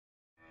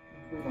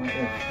Oh,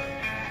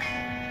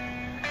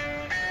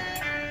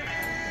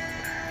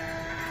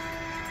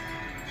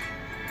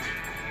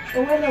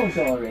 hello,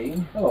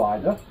 Doreen. Hello,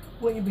 Ida.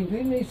 What have you been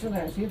doing recently?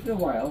 I see you for a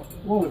while.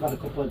 Well, we've had a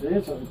couple of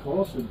days at the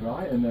course with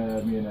Brighton,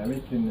 me and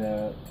Eric, and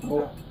that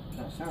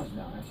sounds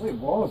nice. well, it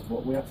was,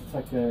 but we had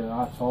to take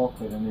our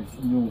Talkland and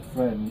his new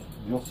friend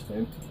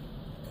Justin.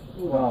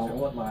 Ooh, well, I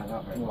won't like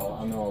that very much. Well,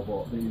 I know,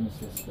 but he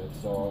insisted,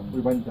 so we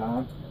went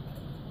down.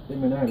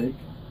 Him and Eric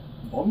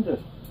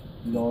bonded.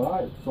 He's all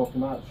right.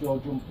 Talking about show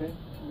jumping,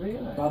 Really?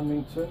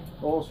 badminton,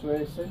 horse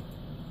racing.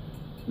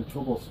 The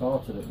trouble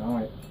started at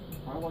night.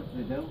 What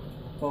did they do?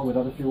 Well, we'd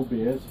had a few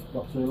beers,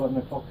 got to 11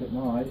 o'clock at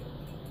night.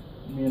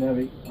 Me and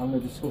Eric having a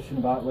discussion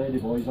about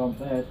ladyboys on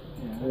bed.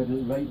 Yeah. Heard a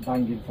rate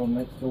banging from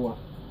next door.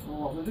 Well,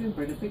 what were they doing?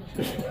 Bring a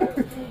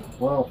picture.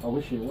 Well, I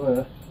wish it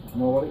were. You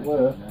know what it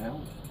were? Now.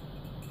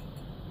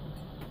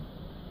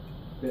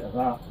 Bit of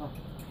that. Oh,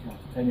 God.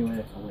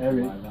 Anyway, I wouldn't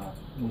Eric like that.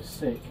 was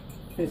sick.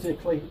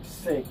 Physically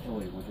sick. Oh,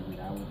 he would have been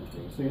now, would it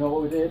be? So you know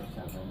what we did?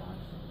 Sounds very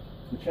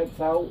nice. We checked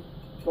out,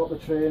 got the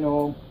train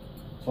home,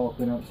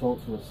 Talkland hasn't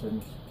talked to us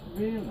since.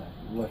 Really?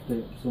 Left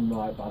it some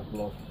right bad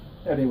blood.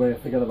 Anyway,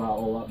 forget about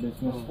all that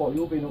business. Oh. What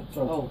you been up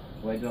to? Oh,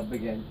 where did I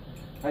begin?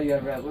 Have you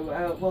ever,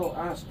 well,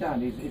 our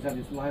Stan, he's had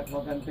his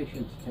lifelong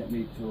ambition to take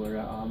me to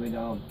arm in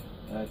arm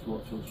to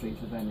walk through the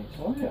streets of Venice.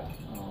 Oh yeah.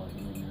 Oh, I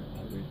mean,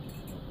 really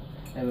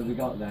difficult. And when we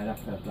got there,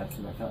 after I blessed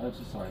him, I felt ever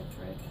so sorry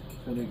for it.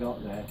 So when we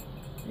got there,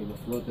 he was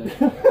flooded.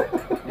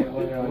 It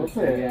was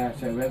honestly, yeah,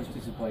 so we were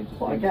disappointed.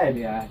 What, again?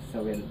 Yeah,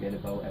 so we ended up getting a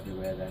boat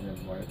everywhere then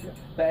and whatever.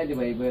 But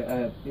anyway, it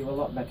was a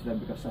lot better then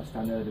because I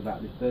Stan heard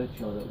about this bird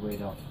show that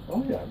we'd off.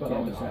 Oh yeah, but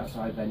Yeah, it that was was nice.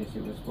 outside Venice,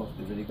 it was supposed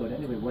to be really good.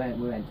 Anyway, we went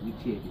and we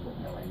cheered him up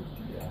no end.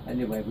 Yeah.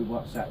 Anyway, we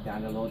sat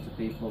down, there loads of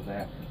people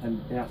there,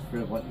 and they asked for,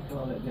 what do you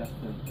call it? They asked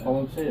for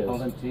Volunteers?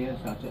 Volunteers,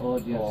 that's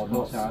audience, Oh,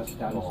 course, that's-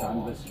 our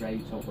stand was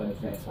straight up when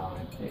Every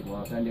time. it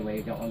was. Anyway,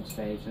 he got on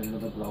stage, and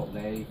another bloke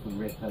there, he could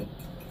rip and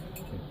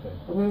Okay.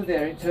 when we were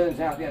there, it turns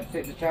out they had to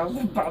take the trousers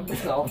and band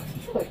themselves.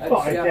 And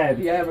What, see how-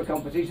 again? yeah, a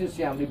competition,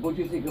 see how many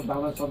budgets he could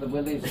balance on the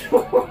willies.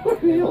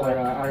 Really?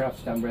 Our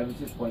half-stand ever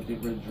since point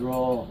it was a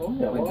draw. Oh,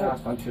 yeah, When well. our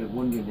stand should have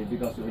won really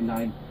because there were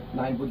nine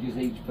budgets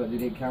each, but they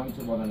didn't count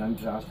to one and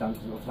then our stand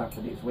was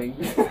flapping its wings.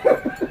 It's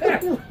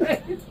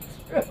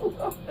true.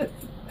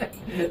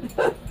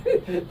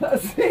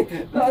 That's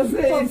it.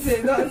 That's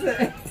it. That's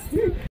it.